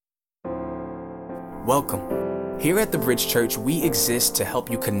Welcome. Here at the Bridge Church, we exist to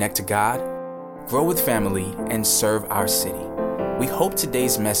help you connect to God, grow with family, and serve our city. We hope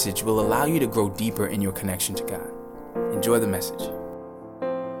today's message will allow you to grow deeper in your connection to God. Enjoy the message.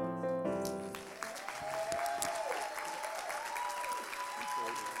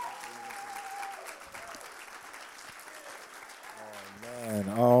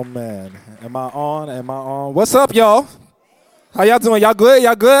 Oh man. Am I on? What's up, y'all? How y'all doing? Y'all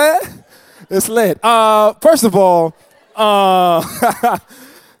good? It's lit. First of all,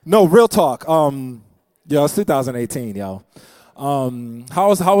 no, real talk. It's 2018, y'all. How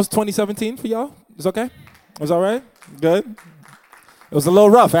was 2017 for y'all? It's okay? It was all right? Good? It was a little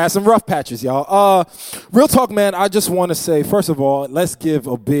rough. I had some rough patches, y'all. Real talk, man, I just want to say, first of all, let's give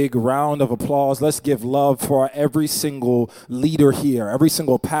a big round of applause. Let's give love for every single leader here, every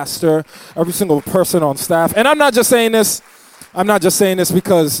single pastor, every single person on staff. And I'm not just saying this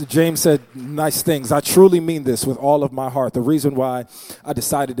because James said nice things. I truly mean this with all of my heart. The reason why I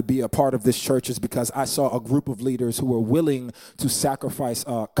decided to be a part of this church is because I saw a group of leaders who were willing to sacrifice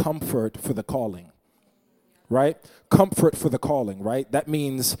comfort for the calling, right? Comfort for the calling, right? That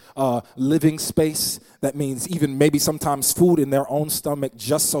means living space. That means even maybe sometimes food in their own stomach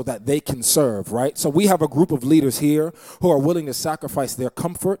just so that they can serve, right? So we have a group of leaders here who are willing to sacrifice their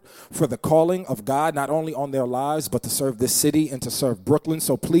comfort for the calling of God, not only on their lives, but to serve this city and to serve Brooklyn.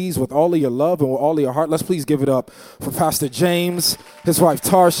 So please, with all of your love and with all of your heart, let's please give it up for Pastor James, his wife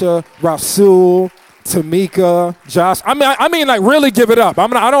Tarsha, Rasul, Tamika, Josh. I mean, like really give it up.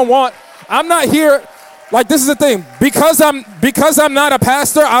 I'm not here. Like, this is the thing, because I'm not a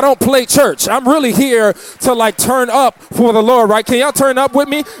pastor, I don't play church. I'm really here to, like, turn up for the Lord, right? Can y'all turn up with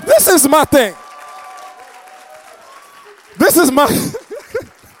me? This is my thing. This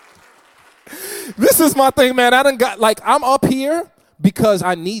is my thing, man. I'm up here because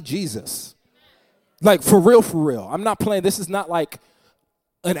I need Jesus. Like, for real. I'm not playing. This is not like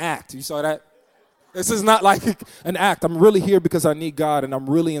an act. You saw that? This is not like an act. I'm really here because I need God, and I'm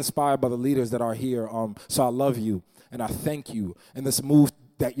really inspired by the leaders that are here. So I love you, and I thank you. And this move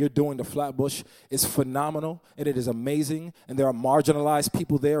that you're doing to Flatbush is phenomenal, and it is amazing. And there are marginalized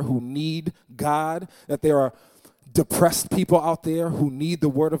people there who need God, that there are depressed people out there who need the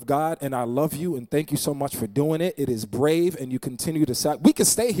word of God, and I love you, and thank you so much for doing it. It is brave, and you continue to we can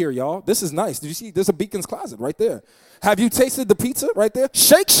stay here, y'all. This is nice. Did you see? There's a Beacon's Closet right there. Have you tasted the pizza right there?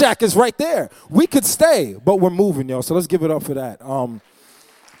 Shake Shack is right there. We could stay, but we're moving, y'all, so let's give it up for that.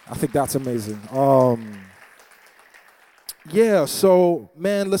 I think that's amazing. So,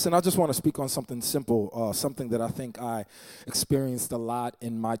 man, listen, I just want to speak on something simple, something that I think I experienced a lot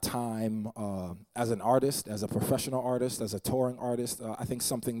in my time as an artist, as a professional artist, as a touring artist. I think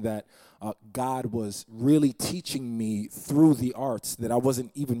something that God was really teaching me through the arts that I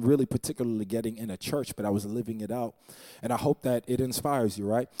wasn't even really particularly getting in a church, but I was living it out. And I hope that it inspires you,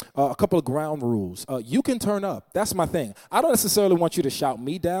 right? A couple of ground rules. You can turn up. That's my thing. I don't necessarily want you to shout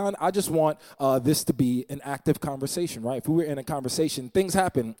me down. I just want this to be an active conversation, right? If we were in a conversation, things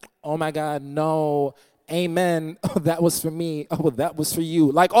happen. Oh, my God, no. Amen. Oh, that was for me. Oh, that was for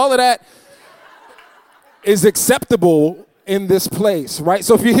you. Like, all of that is acceptable in this place, right?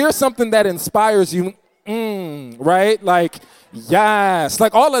 So if you hear something that inspires you, right? Like, yes,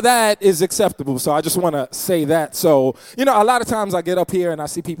 like all of that is acceptable. So I just want to say that. So, a lot of times I get up here and I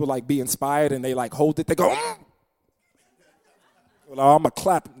see people like be inspired and they like hold it. They go, Well, I'm going to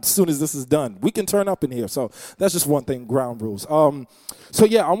clap as soon as this is done. We can turn up in here. So that's just one thing, ground rules. I want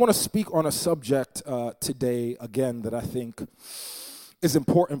to speak on a subject today, again, that I think is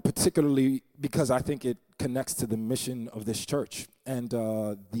important, particularly because I think it connects to the mission of this church. And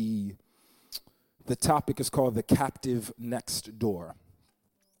the topic is called the captive next door,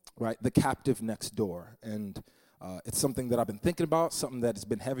 right? The captive next door. And it's something that I've been thinking about, something that has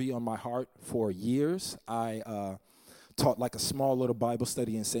been heavy on my heart for years. I taught like a small little Bible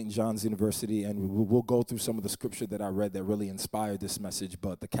study in St. John's University, and we'll go through some of the scripture that I read that really inspired this message,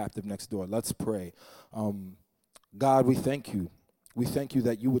 but the captive next door. Let's pray. God, we thank you. We thank you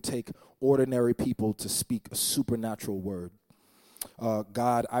that you would take ordinary people to speak a supernatural word.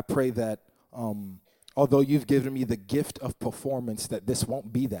 God, I pray that although you've given me the gift of performance, that this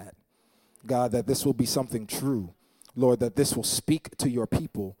won't be that. God, that this will be something true. Lord, that this will speak to your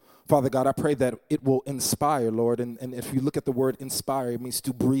people. Father God, I pray that it will inspire, Lord. And if you look at the word inspire, it means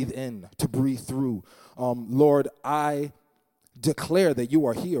to breathe in, to breathe through. Lord, I declare that you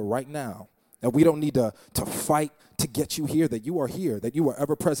are here right now, that we don't need to fight to get you here, that you are here, that you are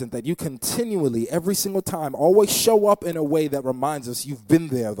ever present, that you continually, every single time, always show up in a way that reminds us you've been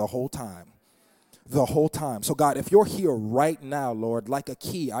there the whole time. the whole time. So God, if you're here right now, Lord, like a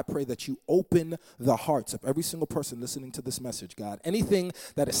key, I pray that you open the hearts of every single person listening to this message, God. Anything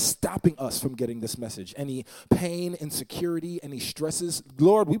that is stopping us from getting this message, any pain, insecurity, any stresses,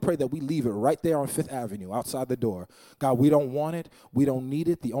 Lord, we pray that we leave it right there on Fifth Avenue outside the door. God, we don't want it. We don't need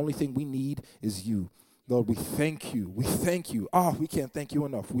it. The only thing we need is you. Lord, we thank you. We thank you. We can't thank you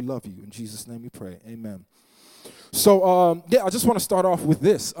enough. We love you. In Jesus' name we pray. Amen. So, I just want to start off with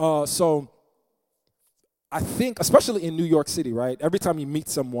this. I think, especially in New York City, right, every time you meet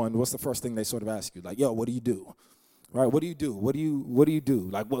someone, what's the first thing they sort of ask you? Like, yo, what do you do? Right? What do you do? What do you do?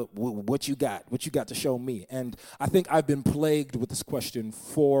 Like, what you got? What you got to show me? And I think I've been plagued with this question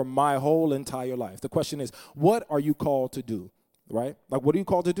for my whole entire life. The question is, what are you called to do? Right? Like, what are you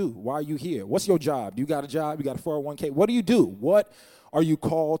called to do? Why are you here? What's your job? You got a job? You got a 401k? What do you do? What are you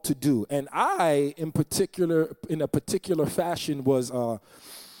called to do? And I, in a particular fashion, was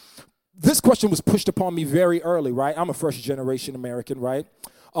this question was pushed upon me very early, right? I'm a first-generation American, right?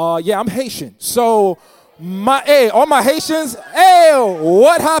 I'm Haitian. So, all my Haitians,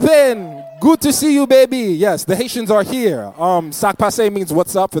 what happened? Good to see you, baby. Yes, the Haitians are here. Sac passe means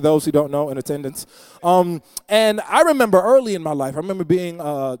what's up, for those who don't know, in attendance. And I remember early in my life, I remember being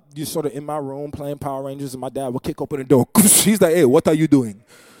sort of in my room playing Power Rangers, and my dad would kick open the door. He's like, hey, what are you doing?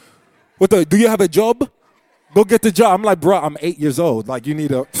 Do you have a job? Go get the job. I'm like, bro, I'm 8 years old. Like, you need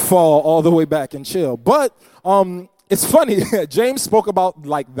to fall all the way back and chill. But it's funny. James spoke about,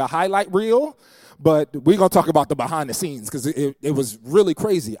 like, the highlight reel, but we're going to talk about the behind the scenes because it was really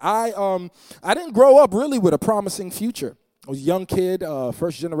crazy. I didn't grow up really with a promising future. I was a young kid,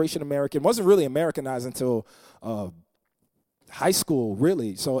 first-generation American. Wasn't really Americanized until high school,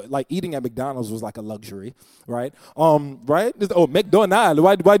 really. So, like, eating at McDonald's was like a luxury, right? Right? Oh, McDonald's.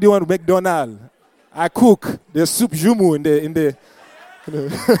 Why do you want McDonald's? I cook. There's soup jumu in the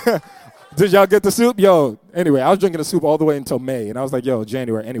Did y'all get the soup? Yo, anyway, I was drinking the soup all the way until May, and I was like, yo,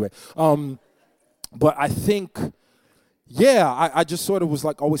 January. Anyway, but I think, I just sort of was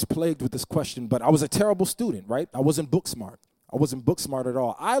like always plagued with this question, but I was a terrible student, right? I wasn't book smart. I wasn't book smart at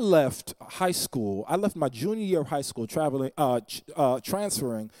all. I left high school. I left my junior year of high school transferring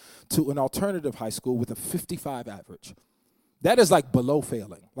to an alternative high school with a 55 average. That is like below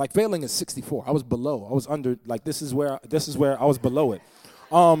failing. Like failing is 64. I was below. I was under. Like this is where I was below it.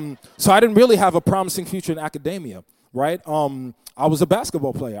 So I didn't really have a promising future in academia, right? I was a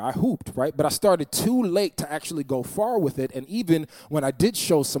basketball player. I hooped, right? But I started too late to actually go far with it. And even when I did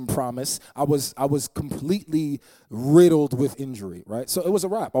show some promise, I was completely riddled with injury, right? So it was a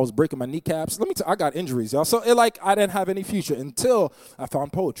wrap. I was breaking my kneecaps. I got injuries, y'all. So I didn't have any future until I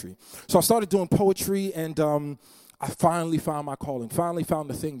found poetry. So I started doing poetry, and I finally found my calling, finally found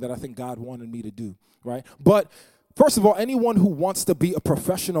the thing that I think God wanted me to do, right? But first of all, anyone who wants to be a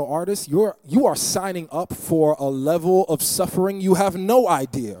professional artist, you are signing up for a level of suffering you have no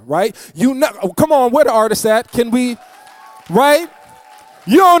idea, right? Come on, where the artists at? Can we, right?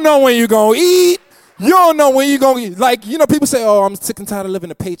 You don't know when you're going to eat. You don't know when you're going to, like, people say, oh, I'm sick and tired of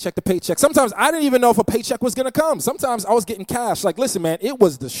living paycheck to paycheck. Sometimes I didn't even know if a paycheck was going to come. Sometimes I was getting cash. Like, listen, man, it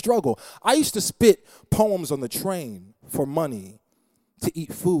was the struggle. I used to spit poems on the train for money to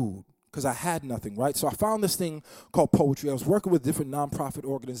eat food because I had nothing, right? So I found this thing called poetry. I was working with different nonprofit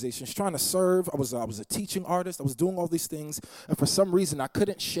organizations, trying to serve. I was a teaching artist. I was doing all these things. And for some reason, I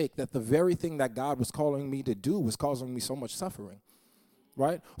couldn't shake that the very thing that God was calling me to do was causing me so much suffering.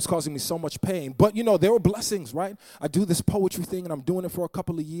 Right? It was causing me so much pain. But, there were blessings, right? I do this poetry thing, and I'm doing it for a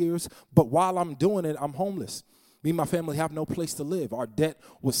couple of years. But while I'm doing it, I'm homeless. Me and my family have no place to live. Our debt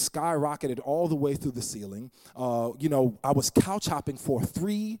was skyrocketed all the way through the ceiling. I was couch hopping for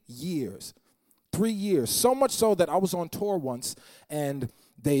 3 years. 3 years. So much so that I was on tour once, and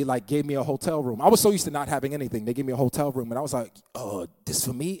they, gave me a hotel room. I was so used to not having anything. They gave me a hotel room, and I was like, this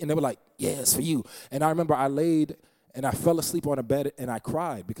for me? And they were like, yeah, it's for you. And I remember I laid and I fell asleep on a bed, and I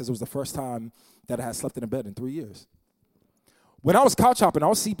cried because it was the first time that I had slept in a bed in 3 years. When I was couch hopping, I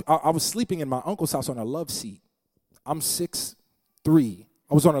was sleeping in my uncle's house on a love seat. I'm 6'3".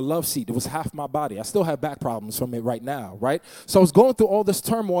 I was on a love seat. It was half my body. I still have back problems from it right now, right? So I was going through all this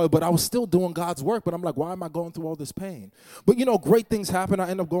turmoil, but I was still doing God's work. But I'm like, why am I going through all this pain? But, great things happen. I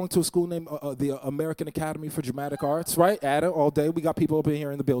end up going to a school named the American Academy for Dramatic Arts, right? At it all day. We got people up in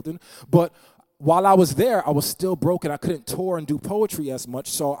here in the building. But while I was there, I was still broken. I couldn't tour and do poetry as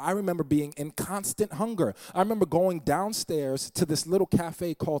much, so I remember being in constant hunger. I remember going downstairs to this little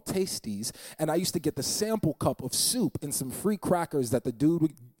cafe called Tasties, and I used to get the sample cup of soup and some free crackers that the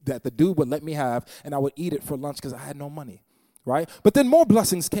dude would let me have, and I would eat it for lunch because I had no money, right? But then more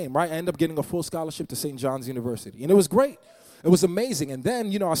blessings came, right? I ended up getting a full scholarship to St. John's University, and it was great. It was amazing. And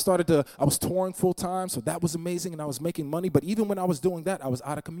then, I was touring full time, so that was amazing, and I was making money. But even when I was doing that, I was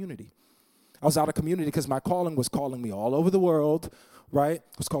out of community. I was out of community because my calling was calling me all over the world, right?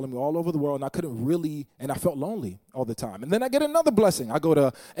 It was calling me all over the world, and I couldn't really, and I felt lonely all the time. And then I get another blessing. I go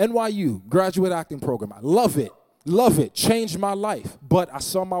to NYU, graduate acting program. I love it, changed my life. But I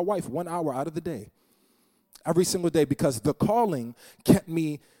saw my wife 1 hour out of the day, every single day, because the calling kept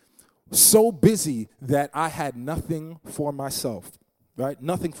me so busy that I had nothing for myself, right?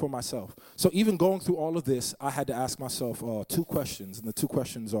 Nothing for myself. So even going through all of this, I had to ask myself 2 questions, and the 2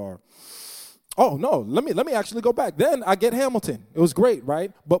 questions are, oh, no, let me actually go back. Then I get Hamilton. It was great,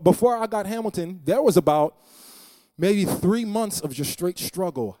 right? But before I got Hamilton, there was about maybe 3 months of just straight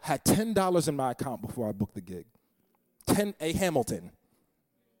struggle. Had $10 in my account before I booked the gig. A Hamilton.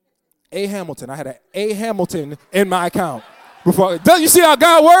 I had a Hamilton in my account before. Don't you see how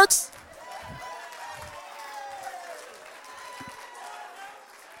God works?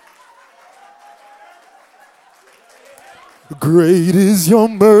 Great is your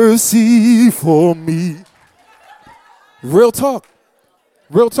mercy for me. Real talk.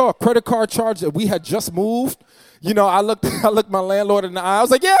 Credit card charge that we had just moved. I looked my landlord in the eye. I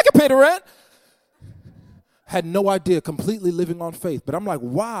was like, yeah, I can pay the rent. Had no idea, completely living on faith. But I'm like,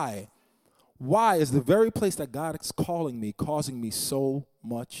 why? Why is the very place that God is calling me causing me so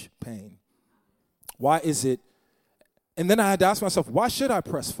much pain? Why is it? And then I had to ask myself, why should I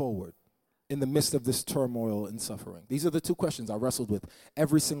press forward in the midst of this turmoil and suffering? These are the 2 questions I wrestled with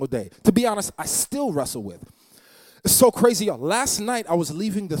every single day. To be honest, I still wrestle with. It's so crazy, y'all. Last night I was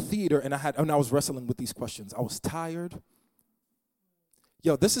leaving the theater and I was wrestling with these questions. I was tired.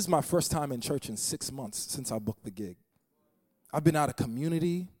 Yo, this is my first time in church in 6 months since I booked the gig. I've been out of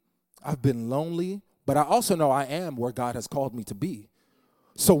community. I've been lonely, but I also know I am where God has called me to be.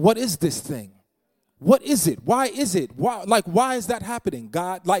 So what is this thing? What is it? Why is it? Why is that happening?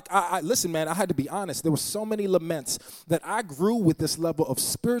 God, listen, man, I had to be honest. There were so many laments that I grew with this level of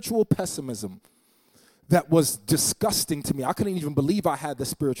spiritual pessimism that was disgusting to me. I couldn't even believe I had the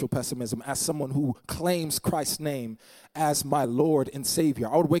spiritual pessimism as someone who claims Christ's name as my Lord and Savior.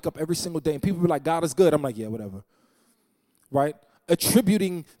 I would wake up every single day and people would be like, God is good. I'm like, yeah, whatever. Right?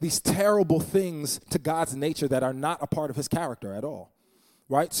 Attributing these terrible things to God's nature that are not a part of his character at all.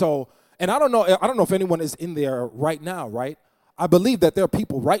 Right? So, and I don't know if anyone is in there right now, right? I believe that there are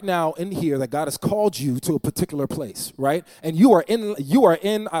people right now in here that God has called you to a particular place, right? And you are in,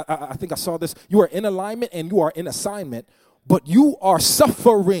 I think I saw this, you are in alignment and you are in assignment, but you are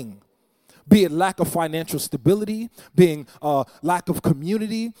suffering, be it lack of financial stability, being lack of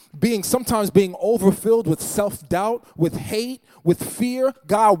community, sometimes being overfilled with self-doubt, with hate, with fear.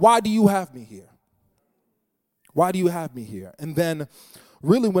 God, why do you have me here? Why do you have me here? And then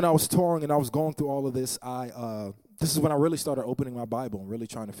really when I was touring and I was going through all of this, this is when I really started opening my Bible and really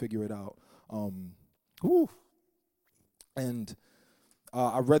trying to figure it out. And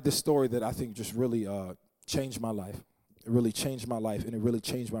I read this story that I think just really changed my life. It really changed my life, and it really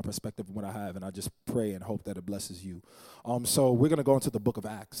changed my perspective of what I have, and I just pray and hope that it blesses you. So we're going to go into the book of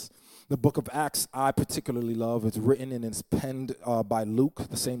Acts. The book of Acts I particularly love. It's written and it's penned by Luke,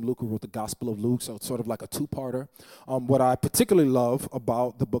 the same Luke who wrote the Gospel of Luke, so it's sort of like a 2-parter. What I particularly love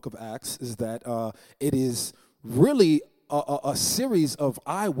about the book of Acts is that it is really a series of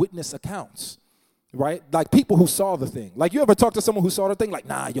eyewitness accounts, right? Like people who saw the thing. Like you ever talk to someone who saw the thing? Like,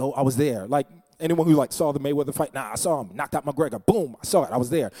 nah, yo, I was there. Like anyone who saw the Mayweather fight? Nah, I saw him. Knocked out McGregor. Boom, I saw it. I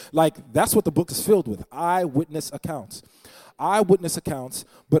was there. Like that's what the book is filled with, eyewitness accounts. Eyewitness accounts,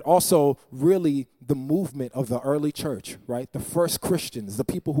 but also really the movement of the early church, right? The first Christians, the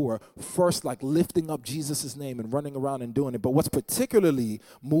people who are first lifting up Jesus' name and running around and doing it. But what's particularly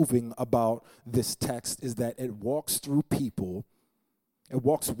moving about this text is that it walks with people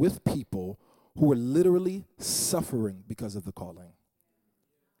who are literally suffering because of the calling.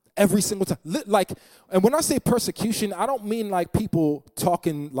 Every single time. And when I say persecution, I don't mean people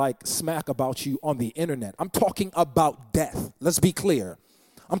talking smack about you on the internet. I'm talking about death. Let's be clear.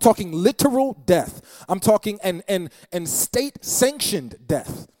 I'm talking literal death. I'm talking and state-sanctioned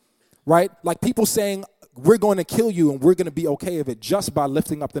death, right? Like people saying, we're going to kill you and we're going to be okay with it just by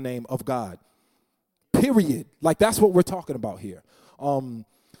lifting up the name of God. Period. That's what we're talking about here.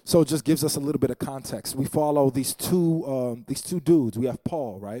 So it just gives us a little bit of context. We follow these two dudes. We have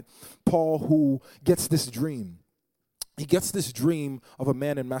Paul, right? Paul who gets this dream. He gets this dream of a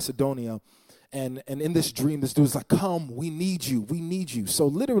man in Macedonia. And in this dream, this dude's like, come, we need you. We need you. So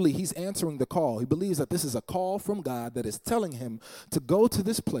literally, he's answering the call. He believes that this is a call from God that is telling him to go to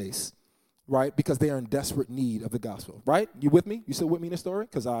this place, right? Because they are in desperate need of the gospel, right? You with me? You still with me in the story?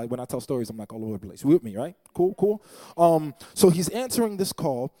 Because when I tell stories, I'm like all over the place. You with me, right? Cool. So he's answering this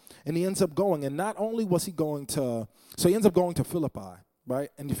call, and he ends up going. And not only was he going to, so he ends up going to Philippi, right?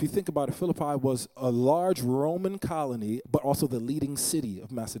 And if you think about it, Philippi was a large Roman colony, but also the leading city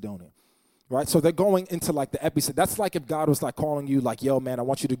of Macedonia. Right, so they're going into like the epicenter. That's like if God was like calling you, like, "Yo, man, I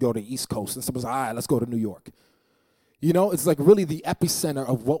want you to go to the East Coast," and someone's like, "All right, let's go to New York." You know, it's like really the epicenter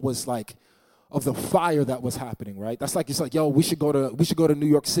of what was like, of the fire that was happening. Right, that's like it's like, "Yo, we should go to New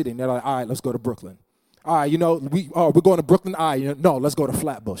York City," and they're like, "All right, let's go to Brooklyn." All right, we're going to Brooklyn. All right, no, let's go to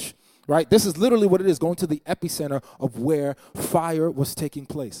Flatbush. Right, this is literally what it is, going to the epicenter of where fire was taking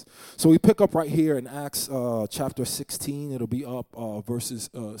place. So we pick up right here in Acts chapter 16. It'll be up verses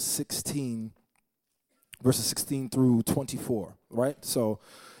 16 through 24, right? So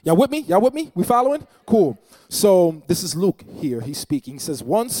y'all with me? We following? Cool. So this is Luke here. He's speaking. He says,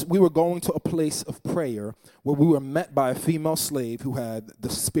 once we were going to a place of prayer where we were met by a female slave who had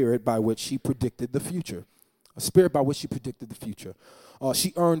the spirit by which she predicted the future. A spirit by which she predicted the future.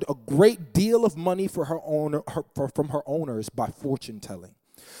 She earned a great deal of money for from her owners by fortune telling.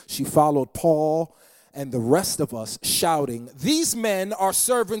 She followed Paul and the rest of us, shouting, "These men are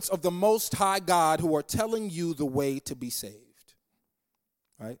servants of the Most High God who are telling you the way to be saved."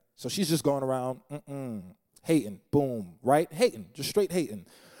 Right? So she's just going around hating, boom, right? Hating, just straight hating.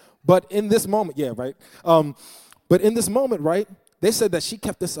 But in this moment, but in this moment, right, they said that she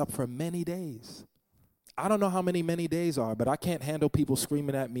kept this up for many days. I don't know how many days are, but I can't handle people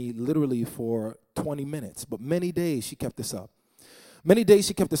screaming at me literally for 20 minutes. But many days she kept this up. Many days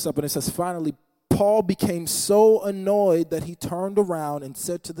she kept this up, and it says, finally, Paul became so annoyed that he turned around and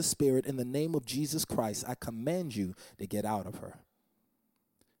said to the spirit, "In the name of Jesus Christ, I command you to get out of her."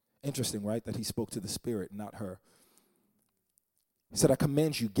 Interesting, right, that he spoke to the spirit, not her. He said, "I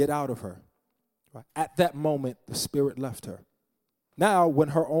command you, get out of her." Right? At that moment, the spirit left her. Now, when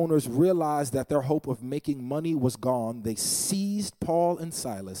her owners realized that their hope of making money was gone, they seized Paul and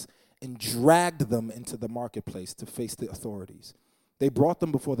Silas and dragged them into the marketplace to face the authorities. They brought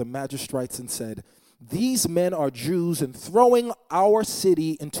them before the magistrates and said, "These men are Jews and throwing our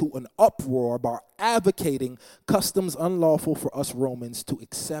city into an uproar by advocating customs unlawful for us Romans to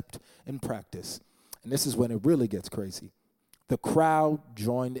accept and practice." And this is when it really gets crazy. The crowd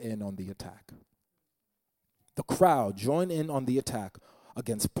joined in on the attack. The crowd joined in on the attack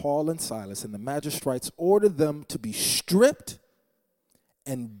against Paul and Silas, and the magistrates ordered them to be stripped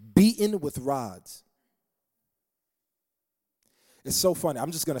and beaten with rods. It's so funny.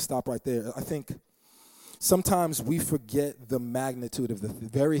 I'm just going to stop right there. I think sometimes we forget the magnitude of the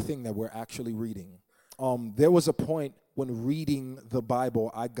very thing that we're actually reading. There was a point when reading the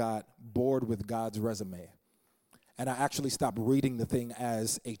Bible, I got bored with God's resume. And I actually stopped reading the thing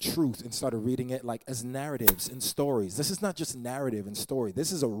as a truth and started reading it like as narratives and stories. This is not just narrative and story.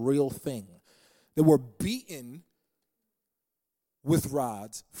 This is a real thing. They were beaten with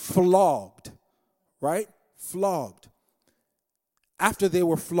rods, flogged, right? Flogged. After they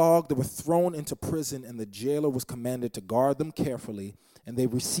were flogged, they were thrown into prison, and the jailer was commanded to guard them carefully. And they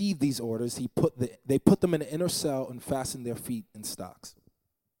received these orders. They put them in an inner cell and fastened their feet in stocks.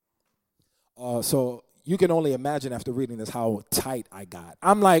 So you can only imagine after reading this how tight I got.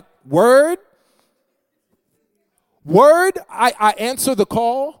 I'm like, word? I answer the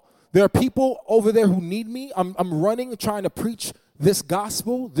call. There are people over there who need me. I'm running, trying to preach this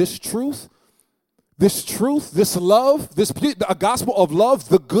gospel, this truth, this love, a gospel of love,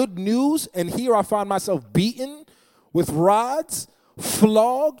 the good news. And here I find myself beaten with rods,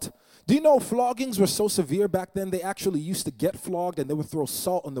 flogged. Do you know floggings were so severe back then, they actually used to get flogged and they would throw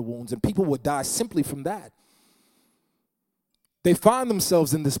salt on the wounds and people would die simply from that. They find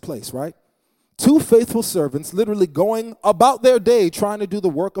themselves in this place, right? Two faithful servants literally going about their day trying to do the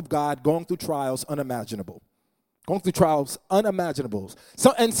work of God, going through trials unimaginable.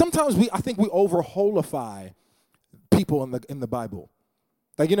 So, and sometimes I think we over-holify people in the Bible.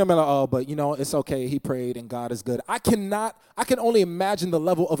 Like, but it's okay. He prayed and God is good. I can only imagine the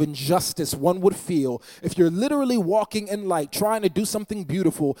level of injustice one would feel if you're literally walking in light, trying to do something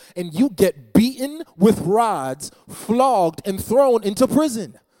beautiful, and you get beaten with rods, flogged, and thrown into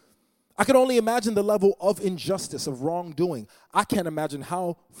prison. I can only imagine the level of injustice, of wrongdoing. I can't imagine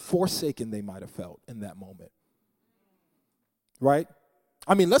how forsaken they might have felt in that moment. Right?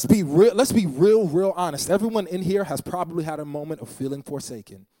 I mean, let's be real honest. Everyone in here has probably had a moment of feeling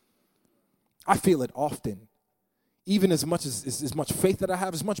forsaken. I feel it often. Even as much faith that I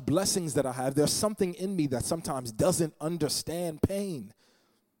have, as much blessings that I have, there's something in me that sometimes doesn't understand pain.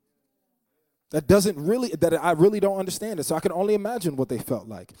 that I really don't understand it. So I can only imagine what they felt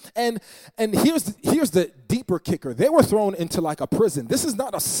like. And here's the deeper kicker. They were thrown into like a prison. This is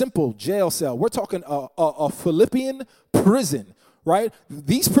not a simple jail cell. We're talking a Philippian prison, right?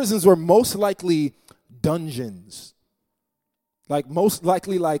 These prisons were most likely dungeons, like most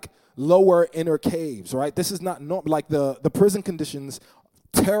likely like lower inner caves, right? This is not normal. Like the prison conditions,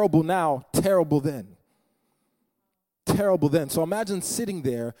 terrible now, terrible then. Terrible then. So imagine sitting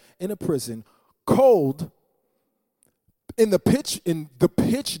there in a prison, cold, in the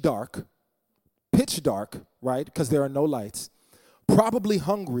pitch dark, right? Because there are no lights, probably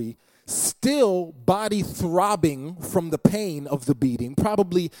hungry, still body throbbing from the pain of the beating,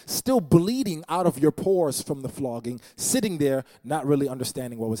 probably still bleeding out of your pores from the flogging, sitting there, not really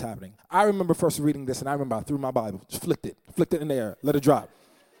understanding what was happening. I remember first reading this, and I remember I threw my Bible, just flicked it in the air, let it drop.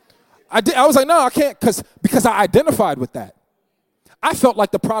 I was like, no, I can't, because I identified with that. I felt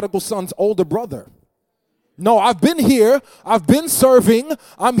like the prodigal son's older brother. No, I've been here. I've been serving.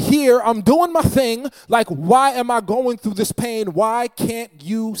 I'm here. I'm doing my thing. Like, why am I going through this pain? Why can't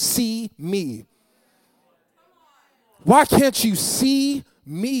you see me? Why can't you see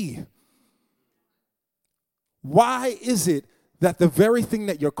me? Why is it that the very thing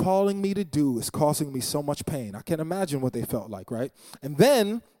that you're calling me to do is causing me so much pain? I can't imagine what they felt like, right? And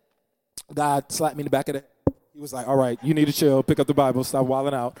then God slapped me in the back of the head. He was like, all right, you need to chill, pick up the Bible, stop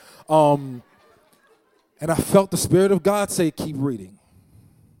wilding out. And I felt the Spirit of God say, keep reading.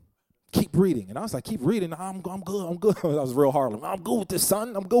 Keep reading. And I was like, keep reading. I'm good. That was real Harlem. I'm good with this,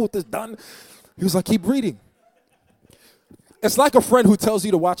 son. I'm good with this, done. He was like, keep reading. It's like a friend who tells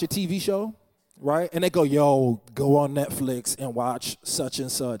you to watch a TV show, right? And they go, yo, go on Netflix and watch such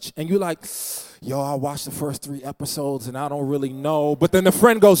and such. And you're like, yo, I watched the first 3 episodes and I don't really know. But then the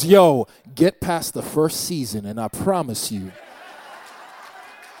friend goes, yo, get past the first season and I promise you,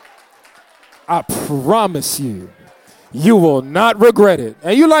 you will not regret it.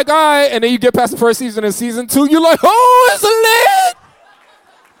 And you're like, all right. And then you get past the first season and season 2, you're like, oh, it's lit.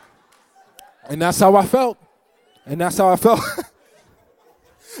 And that's how I felt.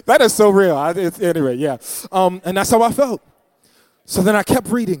 That is so real. Anyway, yeah. And that's how I felt. So then I kept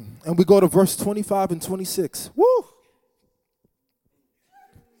reading, and we go to verse 25 and 26. Woo!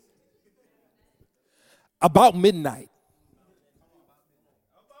 About midnight,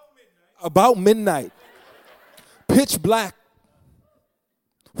 pitch black,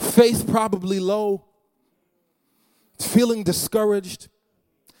 faith probably low, feeling discouraged,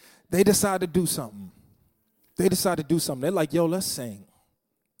 they decide to do something. They're like, yo, let's sing.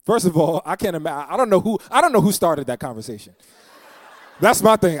 First of all, I can't imagine. I don't know who started that conversation. That's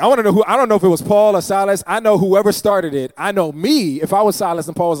my thing. I want to know I don't know if it was Paul or Silas. I know whoever started it. I know me, if I was Silas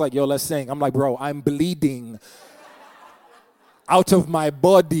and Paul was like, yo, let's sing. I'm like, bro, I'm bleeding out of my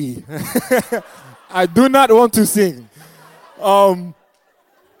body. I do not want to sing. Woo!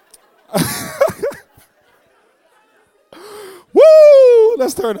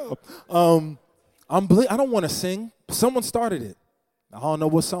 Let's turn up. I don't want to sing. Someone started it. I don't know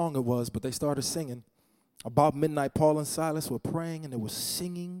what song it was, but they started singing. About midnight, Paul and Silas were praying, and they were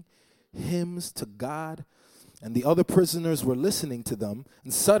singing hymns to God, and the other prisoners were listening to them.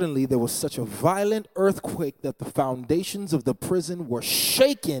 And suddenly, there was such a violent earthquake that the foundations of the prison were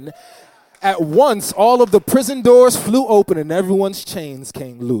shaken. At once, all of the prison doors flew open, and everyone's chains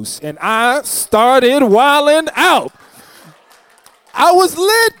came loose. And I started wilding out. I was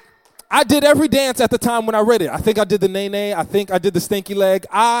lit. I did every dance at the time when I read it. I think I did the nay-nay. I think I did the stinky leg.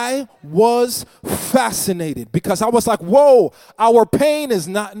 I was fascinated because I was like, whoa, our pain is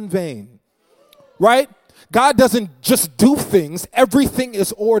not in vain, right? God doesn't just do things. Everything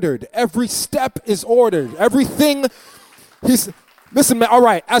is ordered. Every step is ordered. Everything, listen, man, all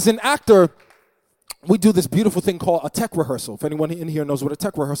right, as an actor, we do this beautiful thing called a tech rehearsal. If anyone in here knows what a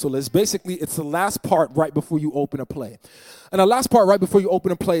tech rehearsal is, basically it's the last part right before you open a play. And the last part right before you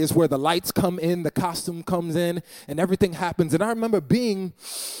open a play is where the lights come in, the costume comes in, and everything happens. And I remember being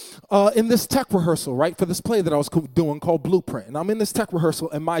in this tech rehearsal, right, for this play that I was doing called Blueprint. And I'm in this tech rehearsal,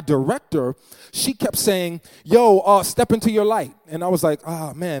 and my director, she kept saying, yo, step into your light. And I was like,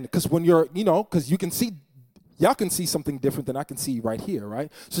 man, because when you're, because you can see, y'all can see something different than I can see right here,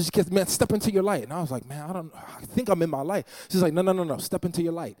 right? So she kept, man, step into your light. And I was like, man, I think I'm in my light. She's like, no, step into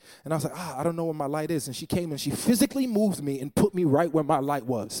your light. And I was like, I don't know where my light is. And she came and she physically moved me and put me right where my light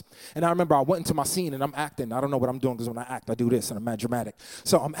was. And I remember I went into my scene and I'm acting. I don't know what I'm doing because when I act, I do this and I'm mad dramatic.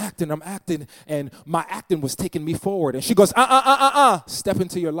 So I'm acting, and my acting was taking me forward. And she goes, step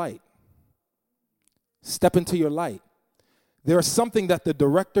into your light. Step into your light. There is something that the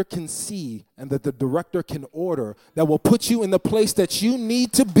director can see and that the director can order that will put you in the place that you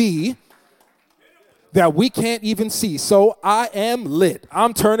need to be that we can't even see. So I am lit.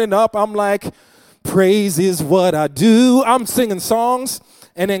 I'm turning up. I'm like, praise is what I do. I'm singing songs.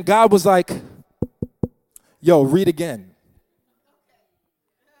 And then God was like, yo, read again.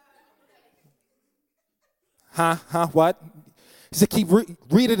 What? He said,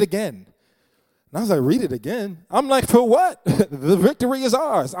 read it again. And I was like, read it again? I'm like, for what? The victory is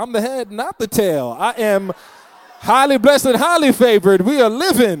ours. I'm the head, not the tail. I am highly blessed and highly favored. We are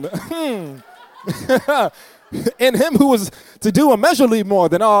living in him who was to do immeasurably more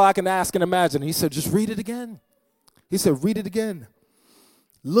than all I can ask and imagine. He said, just read it again. He said, read it again.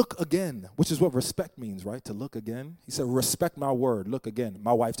 Look again, which is what respect means, right? To look again. He said, respect my word. Look again.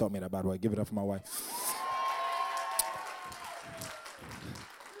 My wife taught me that, by the way. Give it up for my wife.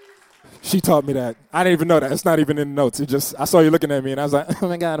 She taught me that. I didn't even know that. It's not even in the notes. I saw you looking at me, and I was like, oh,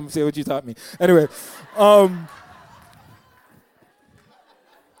 my God, I'm going to see what you taught me. Anyway.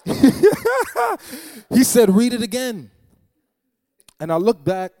 He said, read it again. And I looked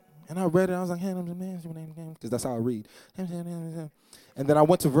back, and I read it, and I was like, because that's how I read. And then I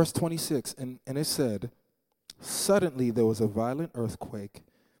went to verse 26, and it said, suddenly there was a violent earthquake,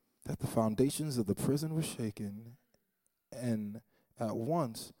 that the foundations of the prison were shaken, and at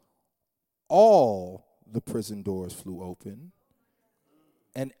once all the prison doors flew open,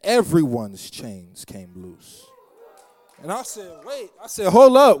 and everyone's chains came loose. And I said,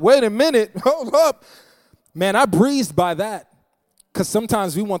 hold up, wait a minute, hold up. Man, I breezed by that, because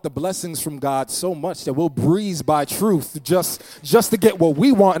sometimes we want the blessings from God so much that we'll breeze by truth just to get what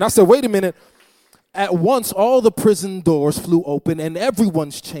we want. And I said, wait a minute. At once all the prison doors flew open, and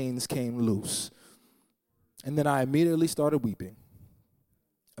everyone's chains came loose. And then I immediately started weeping.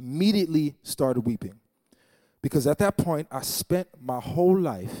 Because at that point, I spent my whole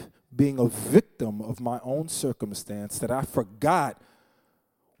life being a victim of my own circumstance, that I forgot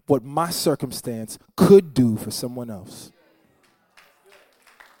what my circumstance could do for someone else.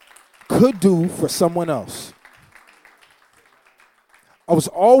 I was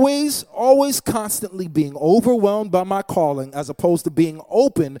always constantly being overwhelmed by my calling, as opposed to being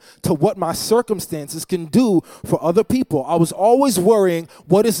open to what my circumstances can do for other people. I was always worrying,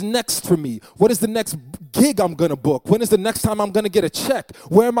 what is next for me? What is the next gig I'm going to book? When is the next time I'm going to get a check?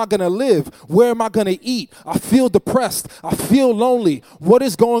 Where am I going to live? Where am I going to eat? I feel depressed. I feel lonely. What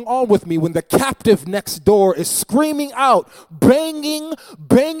is going on with me when the captive next door is screaming out, banging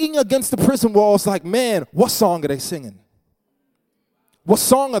against the prison walls like, man, what song are they singing? What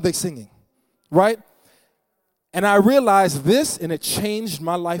song are they singing, right? And I realized this, and it changed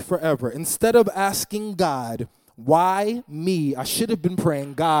my life forever. Instead of asking God, why me? I should have been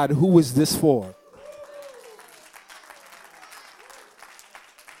praying, God, who is this for?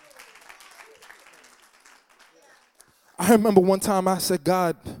 I remember one time I said,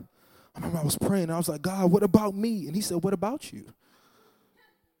 God, I was praying. I was like, God, what about me? And he said, what about you?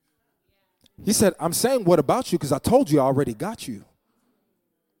 He said, I'm saying what about you because I told you I already got you.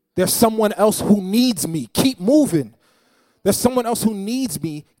 There's someone else who needs me. Keep moving. There's someone else who needs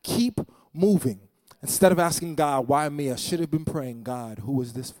me. Keep moving. Instead of asking God, why me? I should have been praying, God, who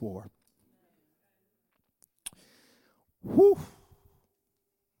is this for? Whew.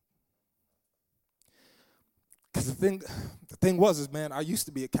 Because the thing was, man, I used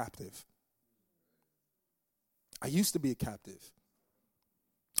to be a captive. I used to be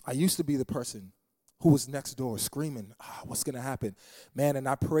the person who was next door screaming, what's going to happen? Man, and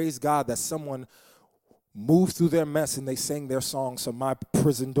I praise God that someone moved through their mess and they sang their song so my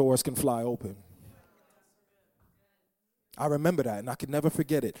prison doors can fly open. I remember that, and I can never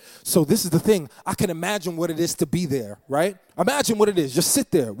forget it. So this is the thing. I can imagine what it is to be there, right? Imagine what it is. Just sit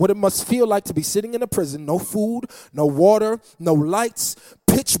there. What it must feel like to be sitting in a prison. No food, no water, no lights,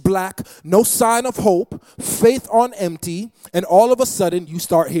 pitch black, no sign of hope, faith on empty, and all of a sudden you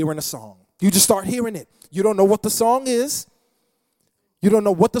start hearing a song. You just start hearing it. You don't know what the song is.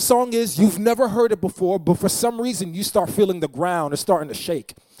 You've never heard it before, but for some reason you start feeling the ground is starting to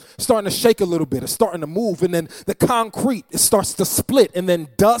shake. Starting to shake a little bit. It's starting to move, and then the concrete, it starts to split, and then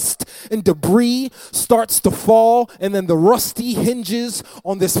dust and debris starts to fall, and then the rusty hinges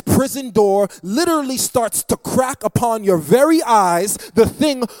on this prison door literally starts to crack upon your very eyes. The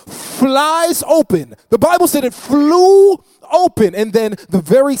thing flies open. The Bible said it flew open, and then the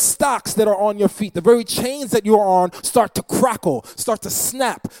very stocks that are on your feet, the very chains that you're on, start to crackle, start to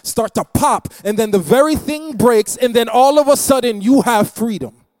snap, start to pop, and then the very thing breaks, and then all of a sudden you have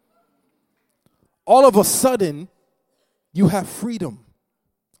freedom. All of a sudden, you have freedom.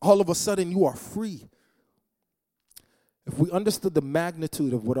 All of a sudden, you are free. If we understood the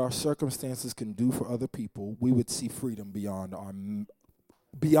magnitude of what our circumstances can do for other people, we would see freedom beyond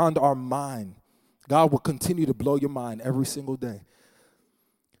our mind. God will continue to blow your mind every single day.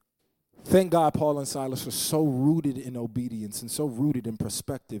 Thank God Paul and Silas were so rooted in obedience and so rooted in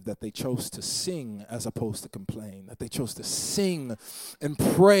perspective that they chose to sing as opposed to complain, that they chose to sing and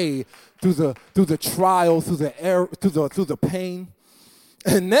pray through the trial, through the error, through the pain.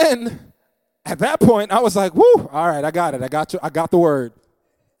 And then at that point, I was like, woo, all right, I got it. I got the word.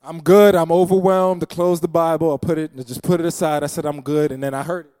 I'm good. I'm overwhelmed. To close the Bible, I just put it aside. I said, I'm good. And then I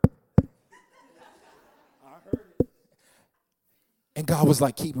heard it. And God was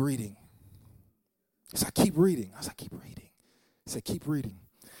like, keep reading. He said, keep reading. I was like, keep reading. He said, keep reading.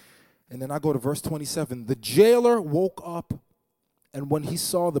 And then I go to verse 27. The jailer woke up, and when he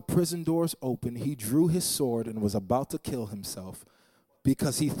saw the prison doors open, he drew his sword and was about to kill himself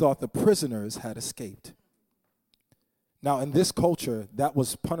because he thought the prisoners had escaped. Now, in this culture, that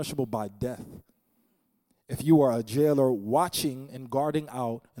was punishable by death. If you are a jailer watching and guarding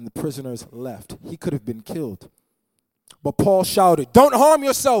out and the prisoners left, he could have been killed. But Paul shouted, don't harm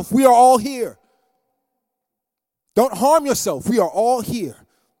yourself. We are all here. Don't harm yourself. We are all here.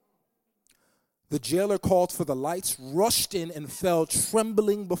 The jailer called for the lights, rushed in, and fell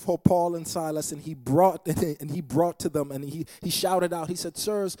trembling before Paul and Silas. And he brought to them, and he shouted out. He said,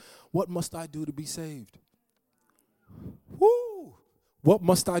 sirs, what must I do to be saved? Woo! What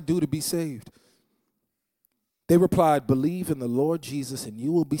must I do to be saved? They replied, believe in the Lord Jesus, and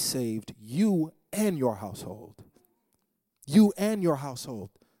you will be saved, you and your household. You and your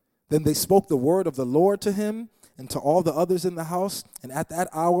household. Then they spoke the word of the Lord to him and to all the others in the house. And at that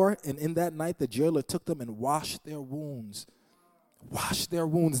hour and in that night, the jailer took them and washed their wounds. Washed their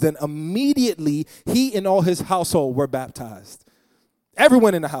wounds. Then immediately he and all his household were baptized.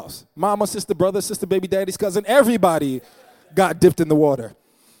 Everyone in the house. Mama, sister, brother, sister, baby, daddy's cousin. Everybody got dipped in the water.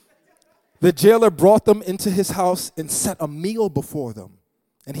 The jailer brought them into his house and set a meal before them.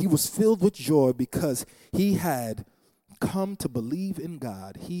 And he was filled with joy because he had come to believe in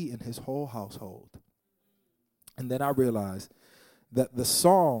God, he and his whole household. And then I realized that the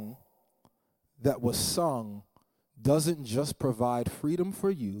song that was sung doesn't just provide freedom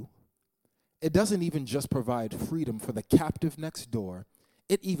for you. It doesn't even just provide freedom for the captive next door.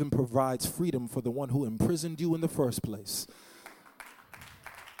 It even provides freedom for the one who imprisoned you in the first place.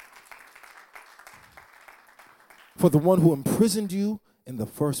 For the one who imprisoned you in the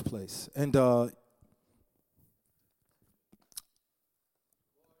first place. And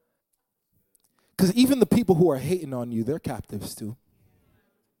because even the people who are hating on you, they're captives too.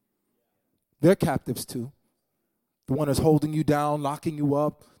 They're captives too. The one who's holding you down, locking you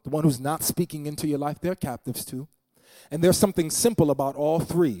up, the one who's not speaking into your life, they're captives too. And there's something simple about all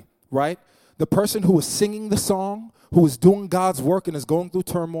three, right? The person who is singing the song, who is doing God's work and is going through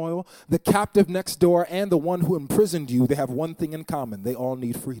turmoil, the captive next door, and the one who imprisoned you, they have one thing in common. They all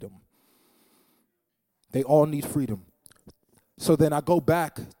need freedom. They all need freedom. So then I go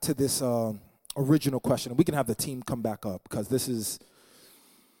back to this original question. We can have the team come back up because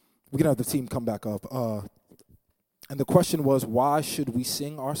we can have the team come back up. And the question was, why should we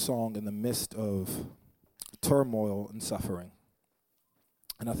sing our song in the midst of turmoil and suffering?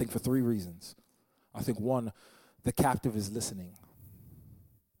 And I think for three reasons. I think one, the captive is listening.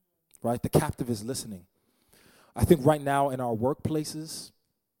 Right? The captive is listening. I think right now in our workplaces,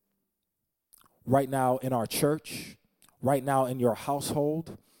 right now in our church, right now in your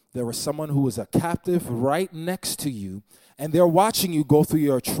household, there is someone who is a captive right next to you, and they're watching you go through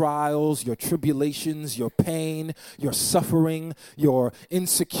your trials, your tribulations, your pain, your suffering, your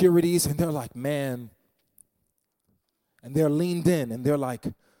insecurities, and they're like, man, and they're leaned in, and they're like,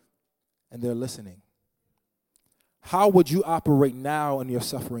 and they're listening. How would you operate now in your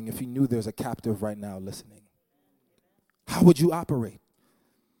suffering if you knew there's a captive right now listening? How would you operate?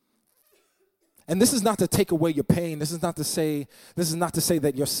 And this is not to take away your pain. This is not to say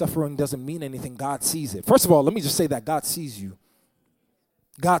that your suffering doesn't mean anything. God sees it. First of all, let me just say that God sees you.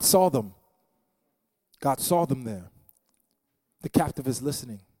 God saw them. God saw them there. The captive is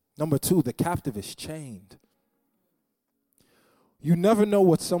listening. Number two, the captive is chained. You never know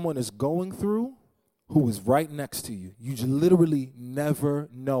what someone is going through who is right next to you. You literally never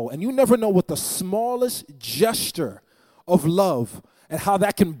know. And you never know what the smallest gesture of love and how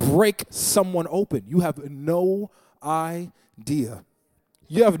that can break someone open. You have no idea.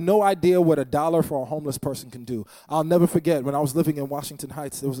 You have no idea what $1 for a homeless person can do. I'll never forget when I was living in Washington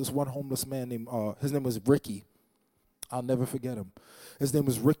Heights, there was this one homeless man named, his name was Ricky. I'll never forget him. His name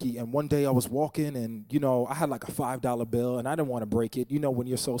was Ricky, and one day I was walking, and, I had like a $5 bill, and I didn't want to break it. When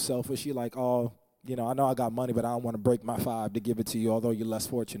you're so selfish, you're like, oh, I know I got money, but I don't want to break my $5 to give it to you, although you're less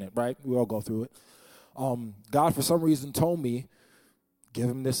fortunate, right? We all go through it. God, for some reason, told me, give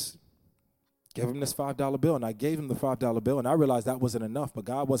him this Give him this $5 bill. And I gave him the $5 bill, and I realized that wasn't enough. But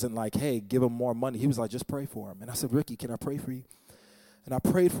God wasn't like, hey, give him more money. He was like, just pray for him. And I said, Ricky, can I pray for you? And I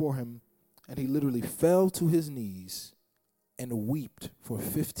prayed for him, and he literally fell to his knees and wept for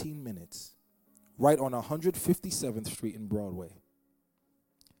 15 minutes right on 157th Street in Broadway.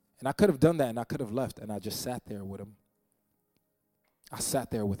 And I could have done that, and I could have left, and I just sat there with him. I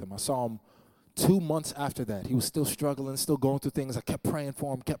sat there with him. I saw him 2 months after that. He was still struggling, still going through things. I kept praying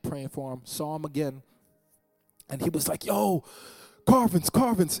for him, saw him again. And he was like, yo, Carvens,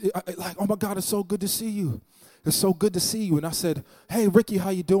 like, oh my God, it's so good to see you. It's so good to see you. And I said, hey, Ricky,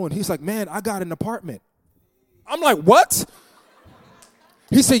 how you doing? He's like, man, I got an apartment. I'm like, what?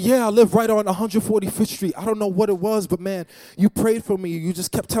 He said, yeah, I live right on 145th Street. I don't know what it was, but man, you prayed for me. You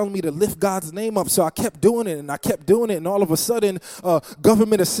just kept telling me to lift God's name up. So I kept doing it, and I kept doing it. And all of a sudden,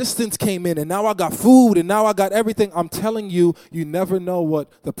 government assistance came in, and now I got food, and now I got everything. I'm telling you, you never know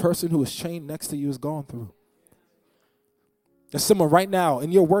what the person who is chained next to you is going through. There's someone right now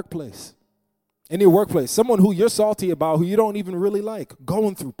in your workplace, someone who you're salty about, who you don't even really like,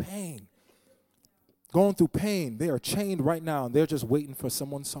 going through pain. They are chained right now, and they're just waiting for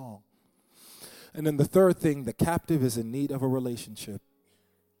someone's song. And then the third thing, the captive is in need of a relationship.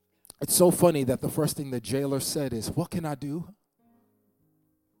 It's so funny that the first thing the jailer said is, what can I do?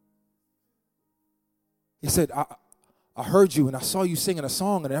 He said, I heard you, and I saw you singing a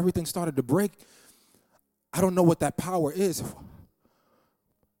song, and everything started to break. I don't know what that power is.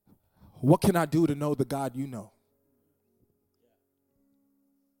 What can I do to know the God you know?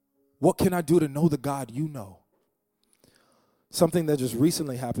 What can I do to know the God you know? Something that just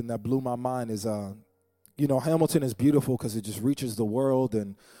recently happened that blew my mind is, Hamilton is beautiful because it just reaches the world,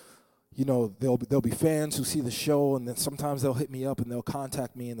 and, there'll be fans who see the show, and then sometimes they'll hit me up and they'll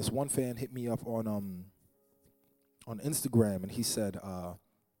contact me. And this one fan hit me up on Instagram, and he said,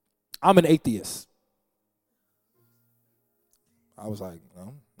 I'm an atheist. I was like,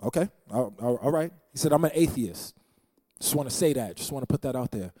 oh, okay, all right. He said, I'm an atheist. Just want to say that. Just want to put that out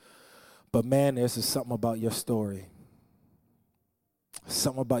there. But, man, there's just something about your story,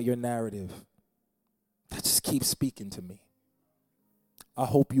 something about your narrative that just keeps speaking to me. I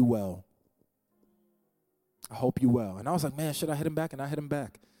hope you well. And I was like, man, should I hit him back? And I hit him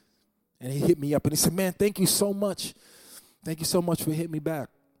back. And he hit me up, and he said, man, thank you so much. Thank you so much for hitting me back.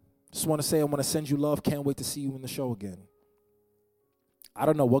 Just want to say I want to send you love. Can't wait to see you in the show again. I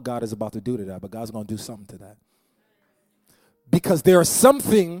don't know what God is about to do to that, but God's going to do something to that. Because there is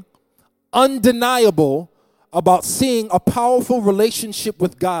something undeniable about seeing a powerful relationship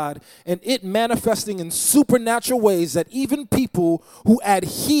with God and it manifesting in supernatural ways that even people who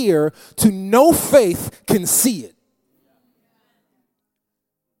adhere to no faith can see it.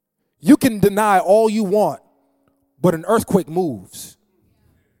 You can deny all you want, but an earthquake moves.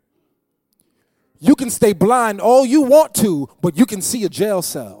 You can stay blind all you want to, but you can see a jail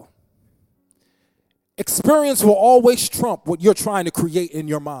cell. Experience will always trump what you're trying to create in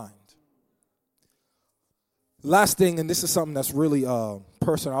your mind. Last thing, and this is something that's really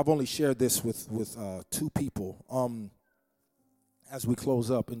personal. I've only shared this with two people. As we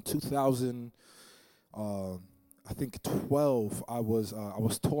close up, in 2012, I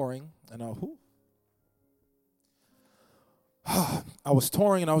was touring, and I was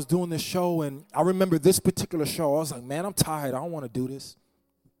touring, and I was doing this show, and I remember this particular show. I was like, man, I'm tired. I don't want to do this.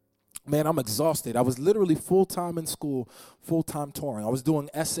 Man, I'm exhausted. I was literally full-time in school, full-time touring. I was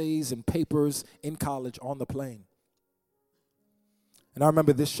doing essays and papers in college on the plane. And I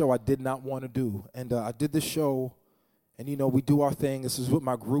remember this show I did not want to do. And I did this show, and, we do our thing. This is with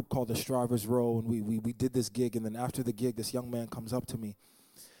my group called the Strivers Row, and we did this gig. And then after the gig, this young man comes up to me,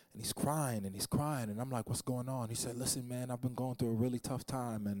 and he's crying. And I'm like, what's going on? He said, listen, man, I've been going through a really tough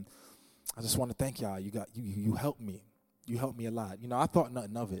time, and I just want to thank y'all. You helped me. You helped me a lot. I thought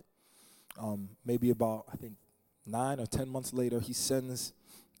nothing of it. Maybe about, 9 or 10 months later, he sends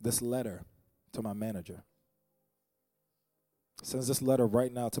this letter to my manager. Sends this letter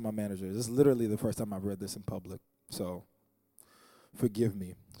right now to my manager. This is literally the first time I've read this in public, so forgive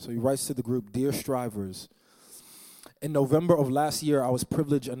me. So he writes to the group, Dear Strivers, in November of last year, I was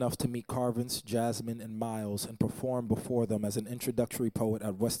privileged enough to meet Carvens, Jasmine, and Miles and perform before them as an introductory poet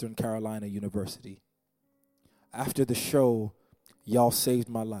at Western Carolina University. After the show, y'all saved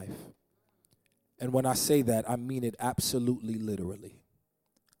my life. And when I say that, I mean it absolutely literally.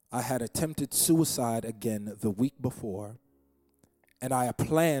 I had attempted suicide again the week before, and I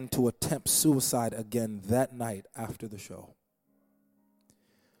planned to attempt suicide again that night after the show.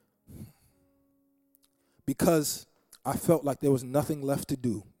 Because I felt like there was nothing left to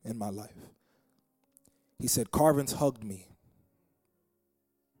do in my life. He said, Carvens hugged me.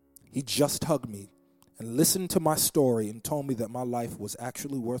 He just hugged me and listened to my story and told me that my life was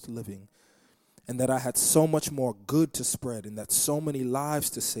actually worth living and that I had so much more good to spread and that so many lives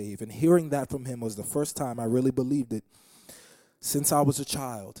to save. And hearing that from him was the first time I really believed it since I was a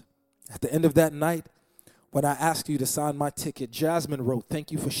child. At the end of that night, when I asked you to sign my ticket, Jasmine wrote,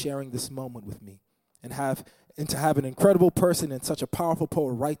 "Thank you for sharing this moment with me." And to have an incredible person and such a powerful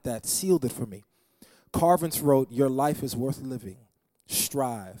poet write that sealed it for me. Carvens wrote, "Your life is worth living.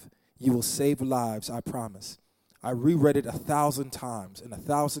 Strive. You will save lives, I promise." I reread it 1,000 times and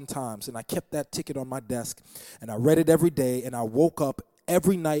 1,000 times, and I kept that ticket on my desk, and I read it every day, and I woke up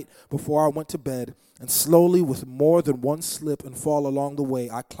every night before I went to bed, and slowly, with more than one slip and fall along the way,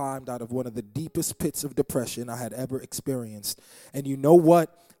 I climbed out of one of the deepest pits of depression I had ever experienced. And you know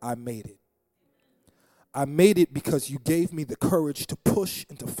what? I made it. I made it because you gave me the courage to push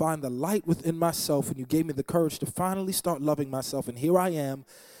and to find the light within myself, and you gave me the courage to finally start loving myself. And here I am,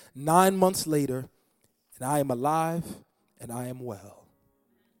 9 months later, and I am alive and I am well.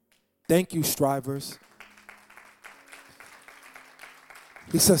 Thank you, strivers.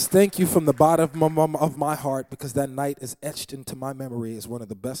 He says, thank you from the bottom of my heart, because that night is etched into my memory as one of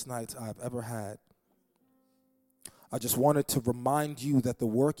the best nights I've ever had. I just wanted to remind you that the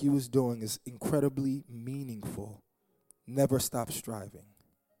work you was doing is incredibly meaningful. Never stop striving.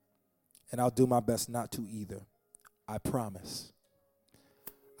 And I'll do my best not to either. I promise.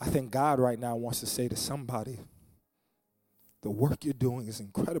 I think God right now wants to say to somebody, the work you're doing is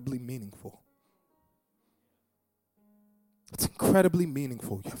incredibly meaningful. It's incredibly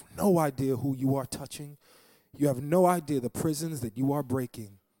meaningful. You have no idea who you are touching. You have no idea the prisons that you are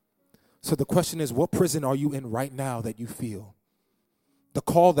breaking. So the question is, what prison are you in right now that you feel? The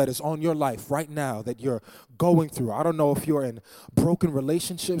call that is on your life right now that you're going through. I don't know if you're in broken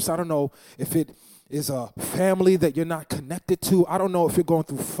relationships. I don't know if it is a family that you're not connected to. I don't know if you're going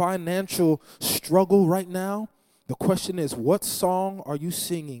through financial struggle right now. The question is, what song are you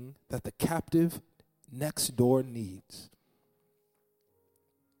singing that the captive next door needs?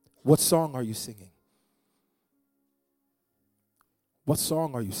 What song are you singing? What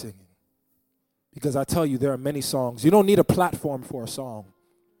song are you singing? Because I tell you, there are many songs. You don't need a platform for a song.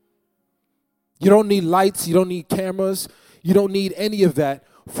 You don't need lights. You don't need cameras. You don't need any of that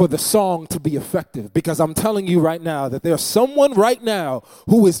for the song to be effective. Because I'm telling you right now that there's someone right now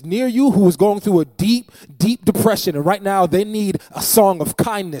who is near you who is going through a deep, deep depression. And right now they need a song of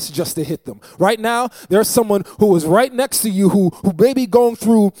kindness just to hit them. Right now there's someone who is right next to you who may be going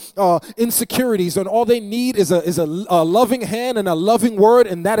through insecurities, and all they need is a loving hand and a loving word,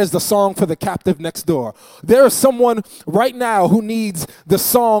 and that is the song for the captive next door. There is someone right now who needs the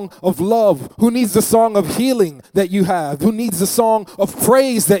song of love, who needs the song of healing that you have, who needs the song of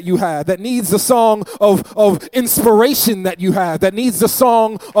praise that you have, that needs the song of inspiration that you have, that needs the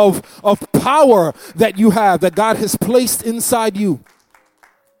song of power that you have, that God has placed inside you.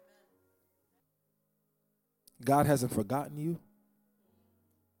 God hasn't forgotten you.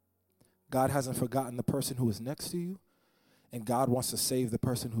 God hasn't forgotten the person who is next to you, and God wants to save the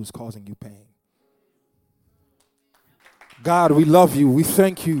person who's causing you pain. God, we love you. We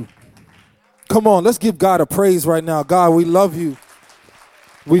thank you. Come on, let's give God a praise right now. God, we love you.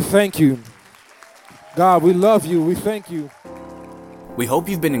 We thank you. God, we love you. We thank you. We hope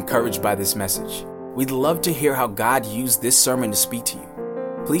you've been encouraged by this message. We'd love to hear how God used this sermon to speak to you.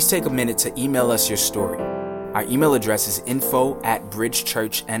 Please take a minute to email us your story. Our email address is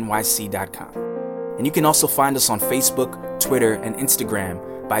info@bridgechurchnyc.com. And you can also find us on Facebook, Twitter, and Instagram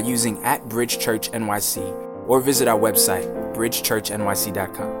by using @bridgechurchnyc, or visit our website,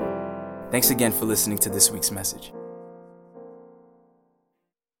 bridgechurchnyc.com. Thanks again for listening to this week's message.